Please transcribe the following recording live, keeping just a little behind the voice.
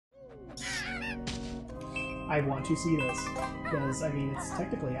I want to see this. Because, I mean, it's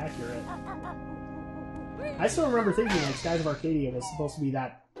technically accurate. I still remember thinking, like, Skies of Arcadia was supposed to be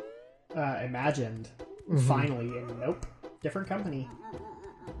that imagined. Finally, and nope. Different company.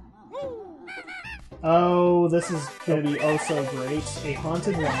 Oh, this is going to be oh so great. A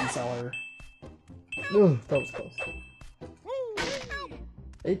haunted wine cellar. Ooh, that was close.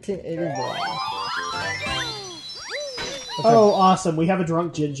 1881. Oh, awesome. We have a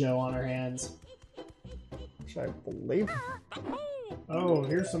drunk Jinjo on our hands. Which I believe. Oh,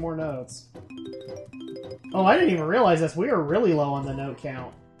 here's some more notes. Oh, I didn't even realize this. We are really low on the note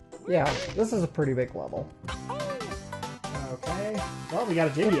count. Yeah, this is a pretty big level. Okay. Well, we got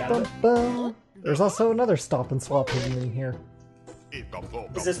a Jiggy out of it. There's also another stop and swap hidden in here.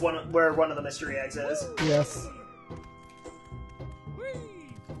 Is this where one of the mystery eggs is? Yes.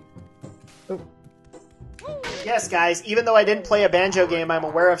 Oh. Yes, guys, even though I didn't play a Banjo game, I'm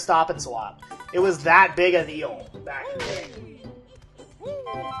aware of Stop and Swap. It was that big a deal back in the day.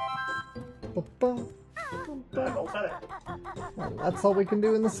 Gold feather. And that's all we can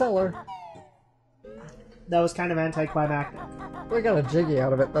do in the cellar. That was kind of anticlimactic. We got a Jiggy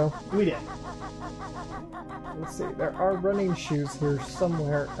out of it, though. We did. Let's see, there are running shoes here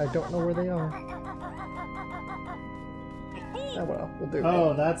somewhere. I don't know where they are. Oh well, we'll do it.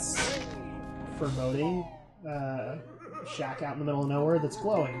 Oh, that's foreboding. Shack out in the middle of nowhere that's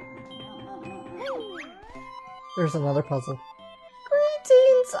glowing. There's another puzzle.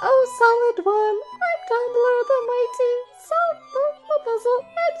 Greetings, oh solid one! I'm Tumbler the Mighty. Solve the puzzle,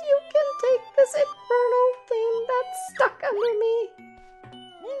 and you can take this infernal thing that's stuck under me.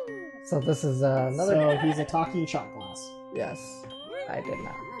 So this is another... So he's a talking shot glass. Yes, I did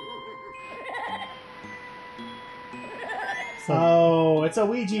not. So... Oh, it's a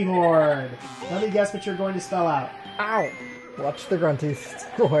Ouija board! Let me guess what you're going to spell out. Ow! Watch the grunty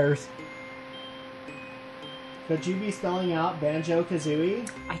squares. Could you be spelling out Banjo Kazooie?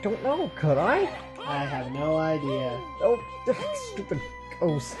 I don't know, could I? I have no idea. Oh, stupid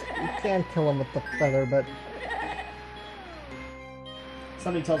ghost. You can kill him with the feather, but...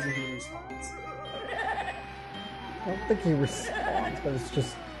 Somebody tells me he respawns. I don't think he responds, but it's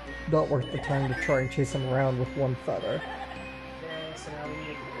just not worth the time to try and chase him around with one feather. Okay, so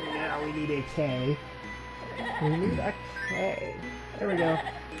now we need a K. We need a K. There we go.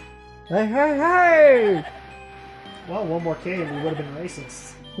 Hey, hey, hey! Well, one more K and we would have been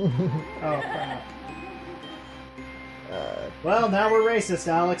racists. Oh, crap. Well, now we're racist,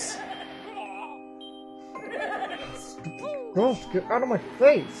 Alex. Girls, get out of my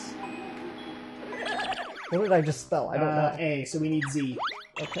face! What did I just spell? I don't know. A, so we need Z.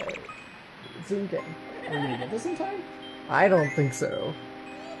 Okay. Zoom in. Are we gonna get this in time? I don't think so.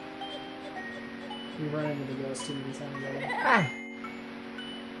 We run into the ghost too many times already. Ah!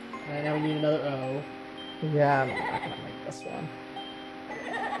 And now we need another O. Yeah, I'm not gonna make this one.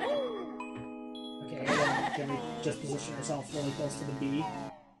 Okay, then can we just position ourselves really close to the B?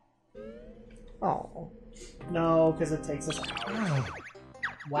 Oh. No, because it takes us out.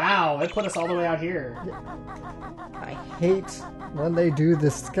 Wow, it put us all the way out here. I hate when they do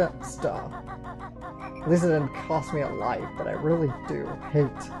this stuff. At least it didn't cost me a life, but I really do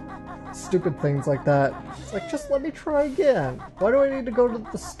hate stupid things like that. It's like, just let me try again. Why do I need to go to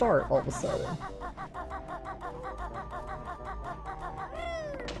the start all of a sudden?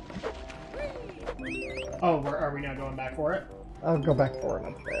 Oh, are we now going back for it? I'll go back for it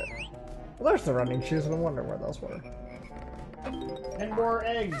in a bit. Well, there's the running shoes. I've been wondering where those were. And more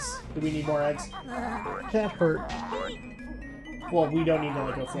eggs. Do we need more eggs? Can't hurt. Well, we don't need to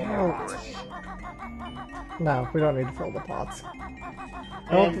like go full pots. No, we don't need to fill the pots.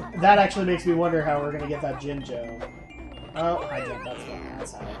 And that actually makes me wonder how we're gonna get that Jinjo. Oh, I did.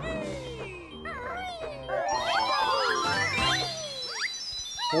 That's how.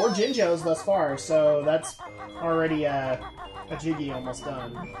 4 Jinjos thus far, so that's already a Jiggy almost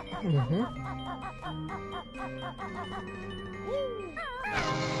done. Mm-hmm.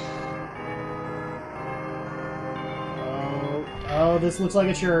 Oh, this looks like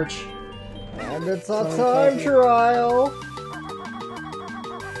a church. And it's a time trial!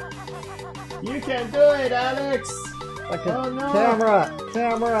 You can do it, Alex! Like a oh, no. Camera!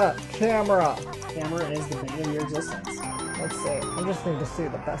 Camera is the bane of your existence. Let's see. I just need to see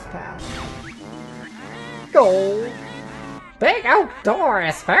the best path. Go! Big outdoor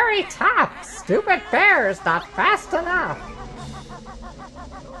is very tough. Stupid bear is not fast enough.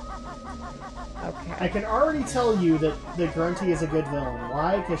 Okay. I can already tell you that the Grunty is a good villain.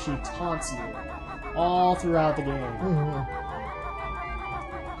 Why? Because she taunts you all throughout the game. Mm-hmm.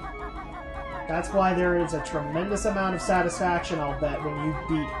 That's why there is a tremendous amount of satisfaction, I'll bet, when you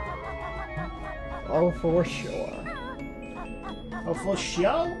beat Oh, for sure. Oh, for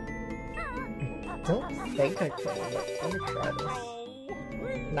show? Don't think I can, but let me try this.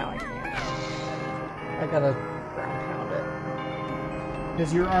 No, I can't. I gotta ground pound it.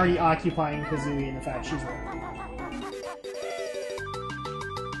 Because you're already occupying Kazooie in the fact she's right.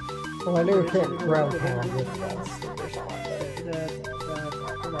 Well, I knew I can't ground pound with that super shot.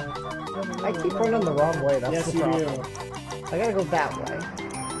 I keep going the wrong way, that's Yes, the you problem. do. I gotta go that way.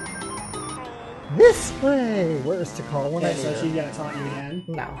 This way! Where's to call when I Okay, so need her? she's gonna taunt you again.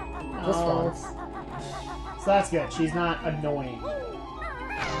 No. Just Oh. once. So that's good. She's not annoying.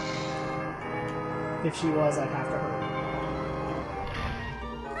 If she was, I'd have to hurt her.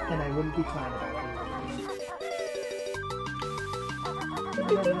 And I wouldn't be kind about it.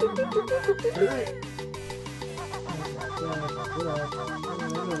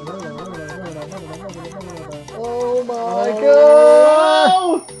 Oh my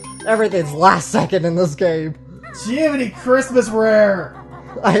Oh! god! Everything's last second in this game. Jiminy Christmas Rare!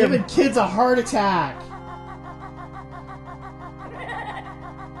 I Giving am... kids a heart attack!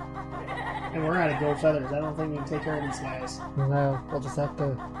 And we're out of gold feathers. I don't think we can take care of these guys. No, we'll just have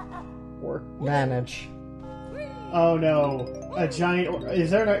to manage. Oh no. A giant...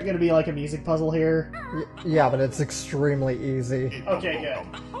 Is there not going to be like a music puzzle here? Yeah, but it's extremely easy. Okay,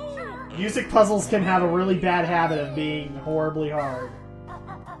 good. Music puzzles can have a really bad habit of being horribly hard.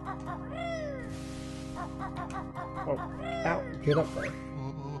 Oh, ow, get up there.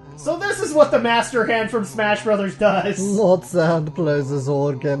 So this is what the Master Hand from Smash Brothers does! Lots hand plays his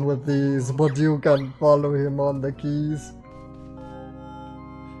organ with these, but you can follow him on the keys.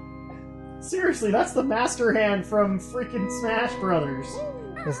 Seriously, that's the Master Hand from freaking Smash Brothers.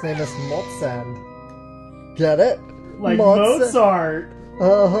 His name is Motsand. Get it? Like Mozart.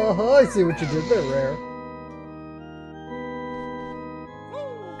 I see what you did there, Rare.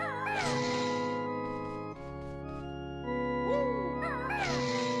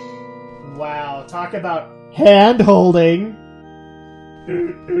 Wow, talk about hand-holding.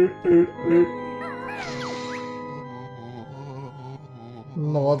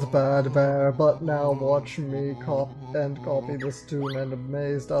 Not bad, Bear, but now watch me copy this tune, and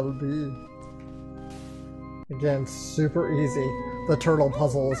amazed I'll be. Again, super easy. The turtle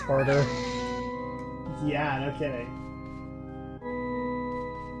puzzle is harder. Yeah, no kidding.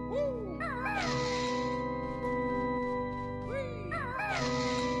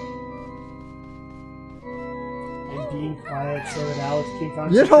 And being quiet so that Alex can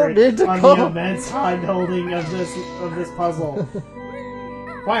concentrate You don't need to on come. the immense hand-holding of this puzzle.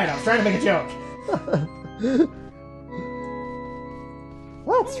 Quiet, I was trying to make a joke.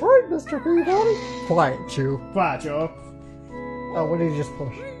 That's right, Mr. Peabody. Quiet, you. Quiet, Joe. Oh, what did he just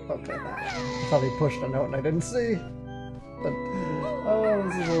push? Okay, that. I thought he pushed a note and I didn't see. But Oh,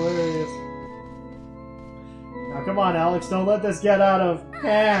 this is hilarious. Now come on, Alex, don't let this get out of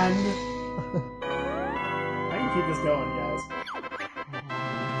hand. I can keep this going, guys.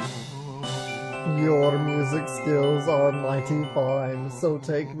 your music skills are mighty fine, so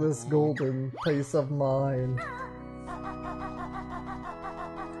take this golden piece of mine.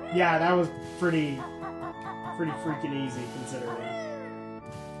 Yeah, that was pretty freaking easy, considering.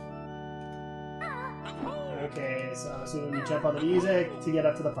 Okay, so we jump on the music to get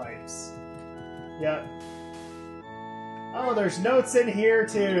up to the pipes. Yep. Oh, there's notes in here,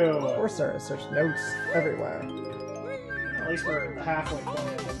 too! Of course there is. There's notes everywhere. At least we're halfway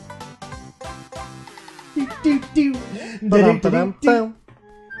point. Do do do. Ba-dum-ba-dum-bum.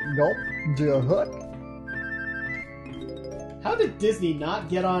 Yup, do a hook. How did Disney not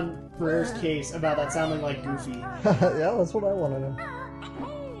get on Rare's case about that sounding like Goofy? Yeah, that's what I want to know.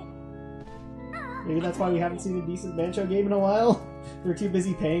 Maybe that's why we haven't seen a decent Banjo game in a while. They're too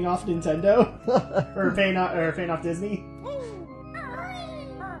busy paying off Nintendo, or paying off Disney.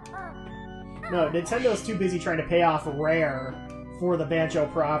 No, Nintendo's too busy trying to pay off Rare for the Banjo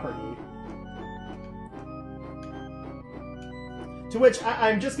property. To which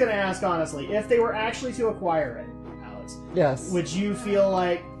I'm just going to ask honestly, if they were actually to acquire it, Alex, Yes. would you feel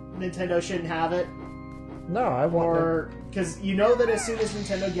like Nintendo shouldn't have it? No, I want Or, because you know that as soon as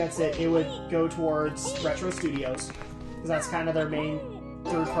Nintendo gets it, it would go towards Retro Studios, because that's kind of their main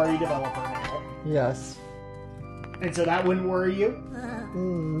third-party developer now. Yes. And so that wouldn't worry you?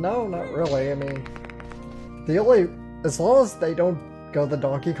 No, not really. I mean, as long as they don't go the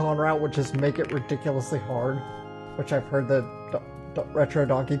Donkey Kong route, which is make it ridiculously hard, which I've heard the retro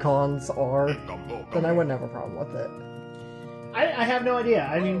Donkey Kongs are, then I wouldn't have a problem with it. I have no idea.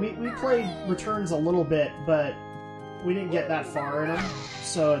 I mean, we played Returns a little bit, but we didn't get that far in them,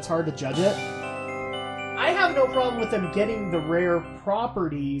 so it's hard to judge it. I have no problem with them getting the rare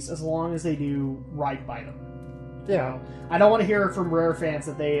properties as long as they do right by them. Yeah. You know, I don't want to hear from Rare fans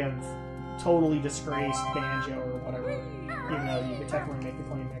that they have totally disgraced Banjo or whatever. Even though you could technically make the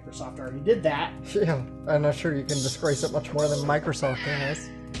claim Microsoft already did that. Yeah, I'm not sure you can disgrace it much more than Microsoft has.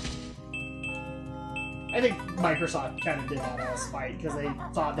 I think Microsoft kind of did that out of spite because they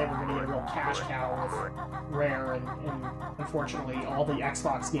thought they were going to get a real cash cow with Rare, and unfortunately all the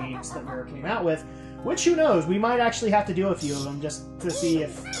Xbox games that Rare came out with, which who knows, we might actually have to do a few of them just to see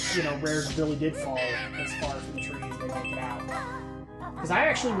if, you know, Rare really did fall as far from the trees they make it out. Because I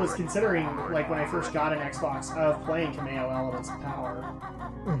actually was considering, like, when I first got an Xbox, of playing Kameo Elements of Power,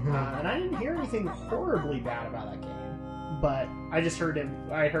 and I didn't hear anything horribly bad about that game, but I just heard it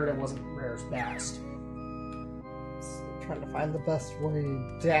wasn't Rare's best. Trying to find the best way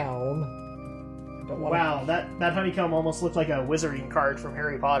down. Wow, that honeycomb almost looked like a wizarding card from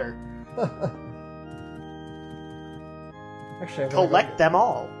Harry Potter. Actually, collect them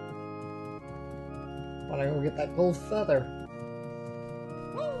all. When I go get that gold feather.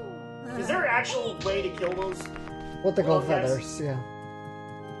 Is there an actual way to kill those? With the gold guys? feathers, yeah.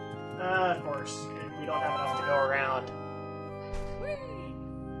 Of course. We don't have enough to go around.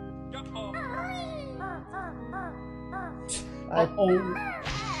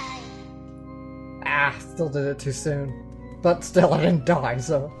 Still did it too soon. But still, I didn't die,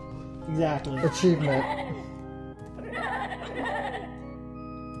 so... Exactly. Achievement.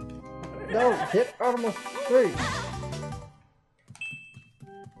 No, get out of my face!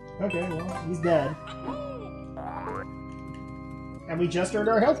 Okay, well, he's dead. And we just earned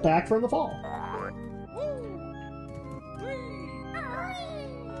our health back from the fall.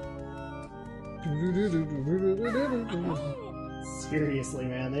 Seriously,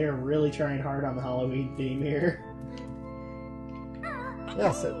 man, they are really trying hard on the Halloween theme here.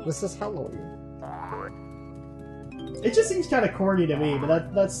 Yes, this is Halloween. It just seems kind of corny to me,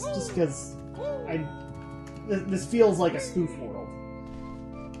 but that's just because this feels like a spoof world.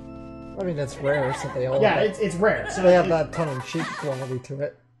 I mean, it's rare, so they all... Yeah, it's rare. So they have that tongue-in-cheek quality to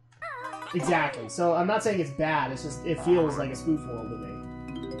it. Exactly. So I'm not saying it's bad, it's just, it feels like a spoof world to me.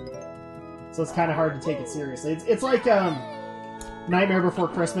 So it's kind of hard to take it seriously. It's like Nightmare Before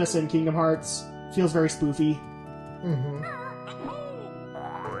Christmas and Kingdom Hearts. Feels very spoofy.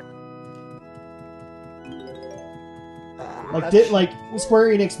 Like Square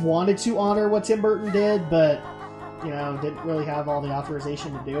Enix wanted to honor what Tim Burton did, but you know, didn't really have all the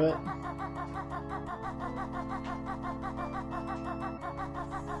authorization to do it.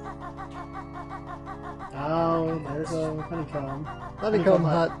 Oh, there's a honeycomb. Honeycomb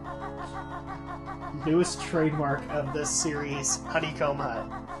hut. Newest trademark of this series, Honeycomb Hut.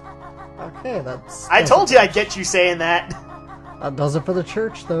 Okay, that's... I told you I'd get you saying that! That does it for the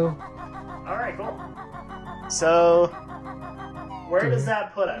church, though. Alright, cool. So, where does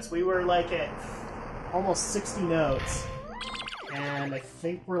that put us? We were like at almost 60 notes. And I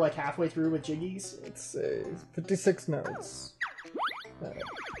think we're like halfway through with Jiggies. Let's see, 56 notes.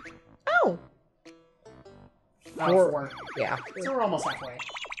 Oh! Four. Yeah. So we're almost halfway.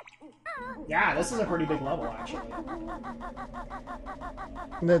 Yeah, this is a pretty big level, actually.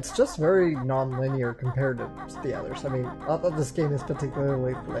 And it's just very non-linear compared to the others. I mean, not that this game is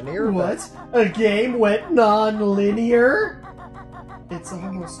particularly linear, What? A game went non-linear? It's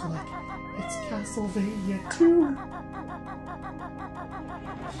almost like it's Castlevania 2.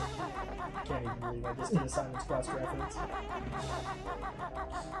 Can't even believe I just did a Simon's Quest reference.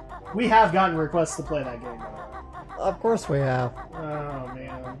 We have gotten requests to play that game, though. Of course we have. Oh,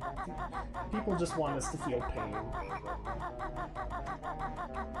 man. People just want us to feel pain.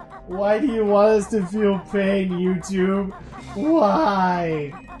 Why do you want us to feel pain, YouTube?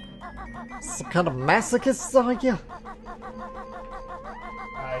 Why? Some kind of masochist, are you?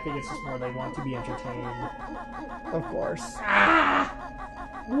 I think it's just more they want to be entertained. Of course. Ah!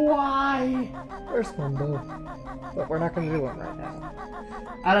 Why? There's one, though. But we're not going to do it right now.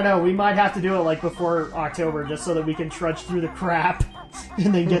 I don't know, we might have to do it like before October just so that we can trudge through the crap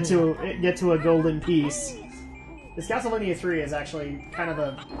and then get to a golden piece. This Castlevania 3 is actually kind of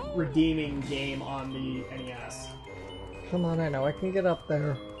a redeeming game on the NES. Come on, I know I can get up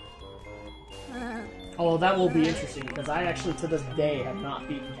there. Although that will be interesting because I actually to this day have not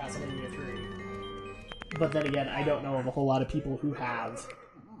beaten Castlevania 3. But then again, I don't know of a whole lot of people who have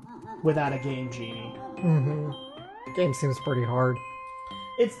without a Game Genie. The game seems pretty hard.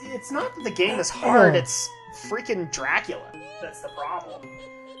 It's not that the game is hard, it's freaking Dracula that's the problem.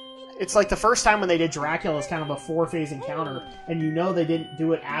 It's like the first time when they did Dracula is kind of a 4-phase encounter, and you know they didn't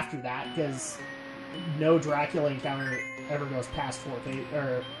do it after that because no Dracula encounter ever goes past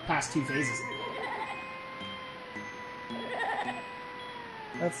past 2 phases.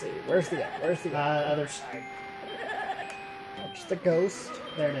 Let's see. Where's the end? Where's the end? Other side. Watch the ghost.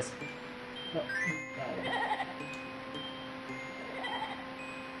 There it is. No.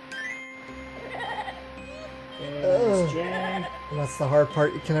 Ugh. J. And that's the hard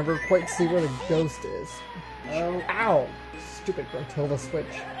part. You can never quite see where the ghost is. Oh. Ow! Stupid Gruntilda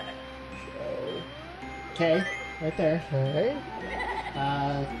switch. Oh. K. Right there. Okay.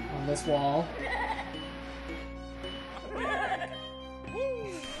 On this wall.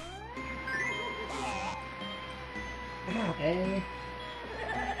 A.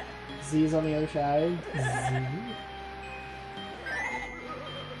 Z's on the other side. Z.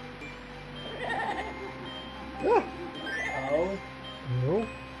 Ah. O. No.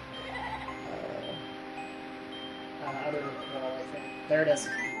 Other wall, I think. There it is.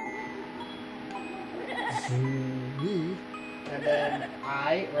 Z. And then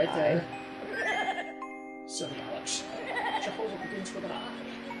I, right there. So Alex. Jehovah begins with an I.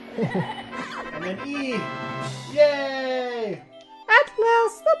 And then E. Yay! At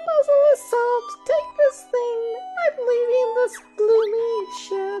last, the puzzle is solved. Take this thing. I'm leaving this gloomy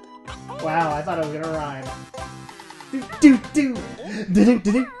shed. Wow, I thought it was gonna rhyme. Do do do do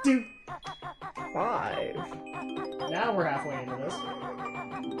do do do. 5. Now we're halfway into this.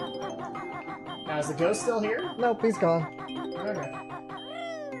 Now is the ghost still here? Nope, he's gone. Okay.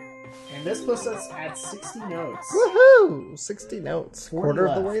 And this puts us at 60 notes. Woohoo! 60 notes. 40 Quarter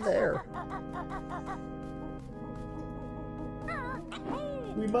of the left. way there.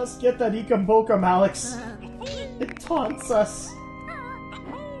 We must get that Ikabokum, Alex. It taunts us.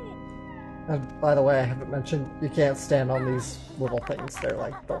 And by the way, I haven't mentioned you can't stand on these little things. They're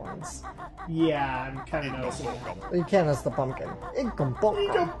like thorns. Yeah, I'm kind of noticing that. You can as the pumpkin. Ikabokum.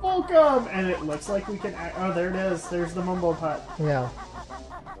 Ikabokum! And it looks like we can... Oh, there it is. There's the mumbo putt. Yeah.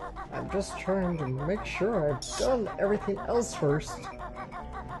 I'm just trying to make sure I've done everything else first.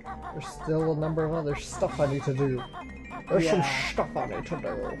 There's still a number of other stuff I need to do. There's some stuff I need to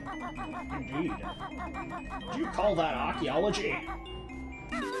do. Indeed. Do you call that archaeology?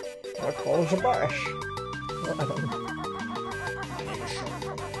 I call it a bash. Well, I don't know.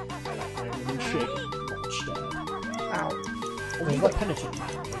 Ow. Leave a penitent.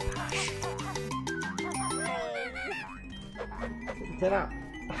 Get out.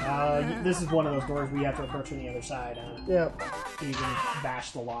 This is one of those doors we have to approach from the other side. Yep. So you can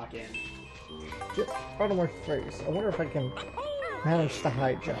bash the lock in. Get out of my face. I wonder if I can manage the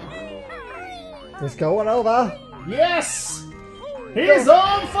high jump. He's going over. Yes! He's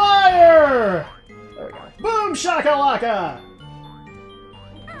on fire! There we go. Boom shakalaka!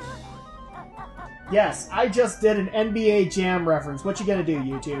 Yes, I just did an NBA Jam reference. What you gonna do,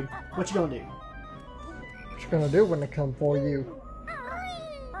 YouTube? What you gonna do? What you gonna do when they come for you?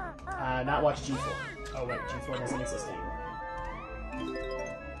 Not watch G4. Oh wait, G4 doesn't exist anymore.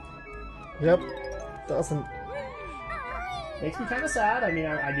 Yep. Doesn't. Makes me kind of sad. I mean,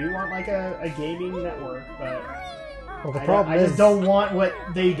 I do want like a gaming network, but Well, the problem I is, just don't want what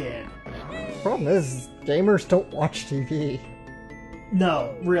they did. the problem is gamers don't watch TV.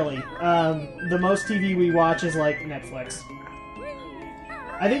 No, really. The most TV we watch is like Netflix.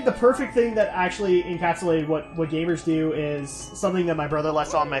 I think the perfect thing that actually encapsulated what gamers do is something that my brother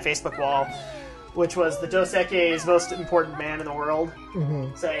left on my Facebook wall, which was the Dos Equis most important man in the world,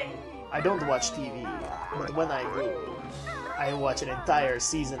 saying, I don't watch TV, but when I do, I watch an entire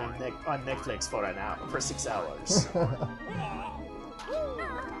season of on Netflix for 6 hours.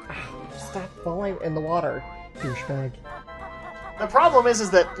 Stop falling in the water, douchebag. The problem is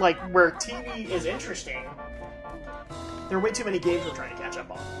that, like, where TV is interesting, there are way too many games we're trying to catch up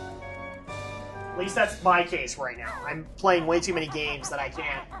on. At least that's my case right now. I'm playing way too many games that I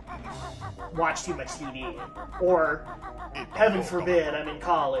can't watch too much TV. Or, heaven forbid, I'm in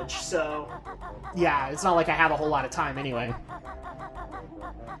college, so... Yeah, it's not like I have a whole lot of time anyway.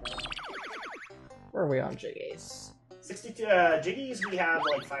 Where are we on Jiggies? 62, Jiggies, we have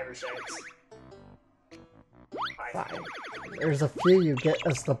like 5 or 6. 5. There's a few you get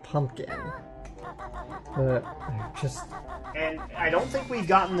as the pumpkin. But just... And I don't think we've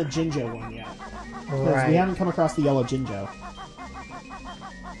gotten the Jinjo one yet. Because Right. we haven't come across the yellow Jinjo.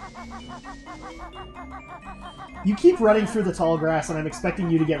 You keep running through the tall grass and I'm expecting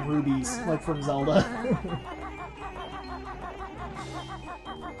you to get rubies, like from Zelda.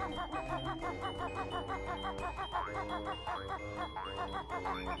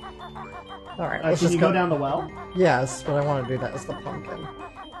 Alright, Can let's you just go down the well? Yes, but I want to do that as the pumpkin.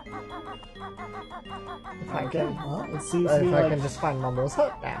 If I can. Well, it seems to If be I like... can just find Mumbo's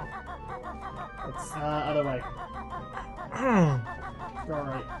hut now. It's... other way. Go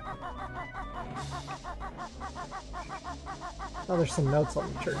right. Oh, there's some notes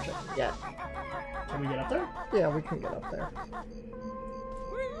on the church I can get. Can we get up there? Yeah, we can get up there.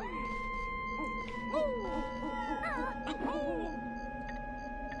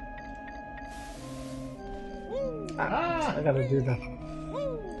 I gotta do that.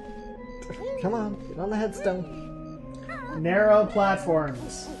 Come on, get on the headstone. Narrow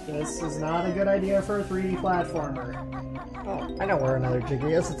platforms. This is not a good idea for a 3D platformer. Oh, I know where another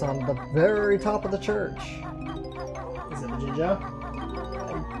Jiggy is. It's on the very top of the church. Is it the Jinjo?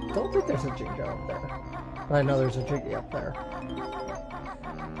 I don't think there's a Jingo up there. But I know there's a Jiggy up there.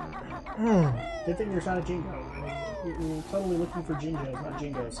 Good thing there's not a Jingo. I mean, you're totally looking for Jinjos, not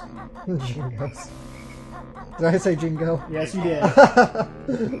Jingos. Jingos. Did I say Jingo? Yes, you did.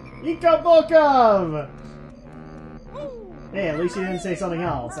 Ika Bokum! Hey, at least you didn't say something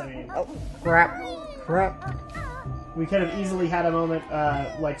else. I mean, Oh, crap. Crap. we could have easily had a moment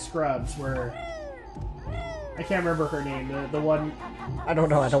like Scrubs, where I can't remember her name. The one, I don't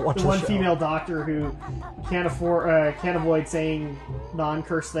know. I don't watch the the one show. female doctor who can't avoid saying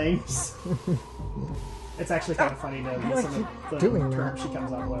non-curse things. It's actually kind of funny to listen to the doing terms she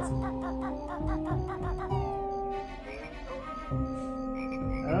comes up with.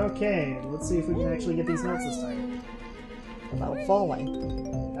 Okay, let's see if we can actually get these notes this time. Without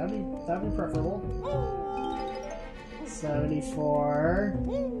falling. That'd be preferable. 74.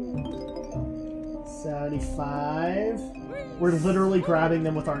 75. We're literally grabbing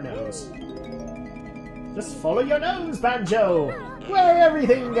them with our nose. Just follow your nose, Banjo! Where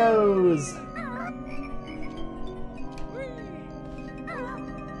everything goes!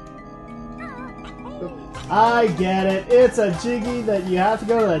 I get it. It's a Jiggy that you have to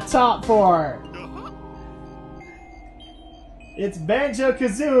go to the top for. It's Banjo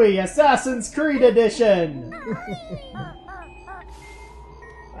Kazooie Assassin's Creed Edition.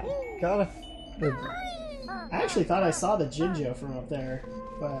 Gotta. I actually thought I saw the Jinjo from up there,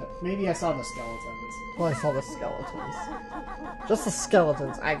 but maybe I saw the skeletons. Well, I saw the skeletons. Just the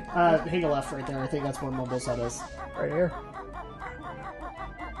skeletons. Hang a left right there. I think that's where Mumble's Hut is. Right here.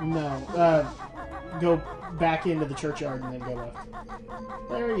 No, go back into the churchyard and then go left.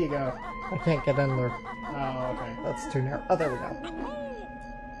 There you go. I can't get in there. Oh, okay. That's too narrow. Oh, there we go.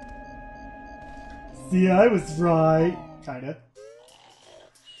 See, I was right. Kinda.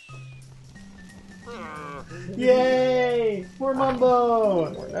 Yay! More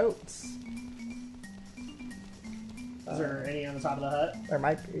Mumbo! More notes. Is there any on the top of the hut? There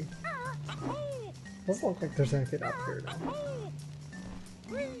might be. Doesn't look like there's anything up here now.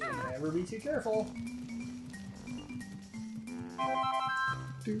 Never be too careful.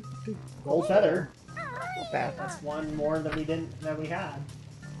 Gold feather. Not bad. That's one more than we had.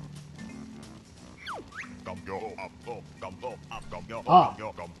 Ah,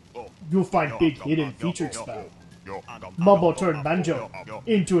 you'll find big hidden featured spell. Mumbo turned Banjo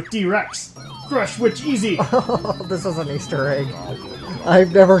into a T-Rex. Crush Witch easy. This is an Easter egg.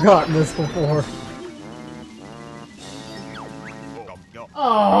 I've never gotten this before.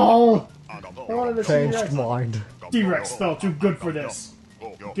 Oh, I wanted to Changed T-Rex. mind. T-Rex spell too good for this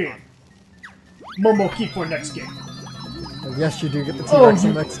game. Mumbo keep for next game. Yes, you do get the T-Rex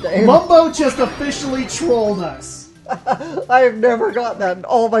in the next game. Mumbo just officially trolled us. I have never gotten that in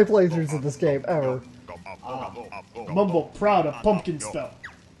all my playthroughs of this game, ever. Mumbo proud of pumpkin spell.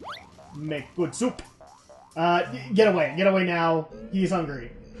 Make good soup. Get away now. He's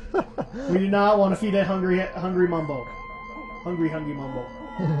hungry. We do not want to feed that hungry Mumbo. Hungry Mumbo.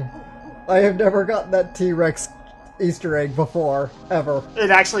 I have never gotten that T-Rex Easter egg before, ever.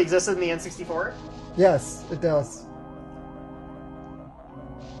 It actually existed in the N64? Yes, it does.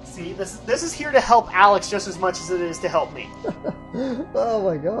 See, this is here to help Alex just as much as it is to help me. Oh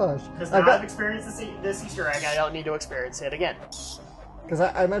my gosh. Because now I've experienced this Easter egg, I don't need to experience it again. Because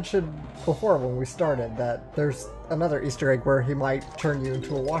I mentioned before when we started that there's another Easter egg where he might turn you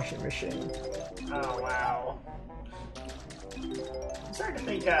into a washing machine. Oh, wow. I'm starting to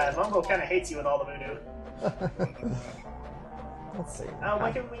think Mumbo kind of hates you with all the voodoo. Let's see.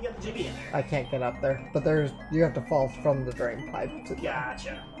 Why can't we get the Jimmy in there? I can't get up there, but you have to fall from the drain pipe to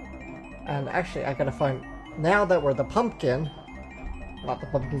Gotcha. And actually, I gotta find, now that we're the pumpkin, not the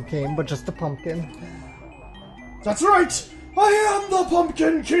Pumpkin King, but just the pumpkin. That's right! I am the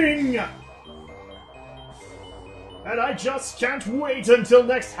Pumpkin King! And I just can't wait until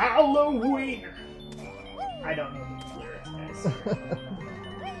next Halloween! I don't know the lyrics, guys.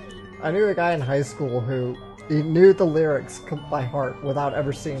 I knew a guy in high school who he knew the lyrics by heart without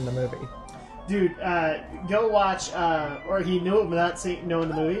ever seeing the movie. Dude, go watch, or he knew it without knowing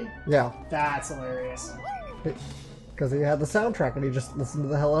the movie? Yeah. That's hilarious. because he had the soundtrack and he just listened to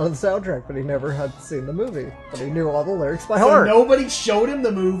the hell out of the soundtrack, but he never had seen the movie. But he knew all the lyrics by heart. Nobody showed him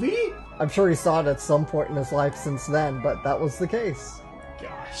the movie? I'm sure he saw it at some point in his life since then, but that was the case.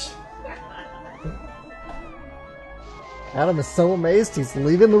 Gosh. Adam is so amazed he's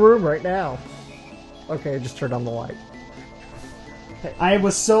leaving the room right now. Okay, just turn on the light. I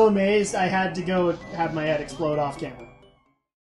was so amazed I had to go have my head explode off camera.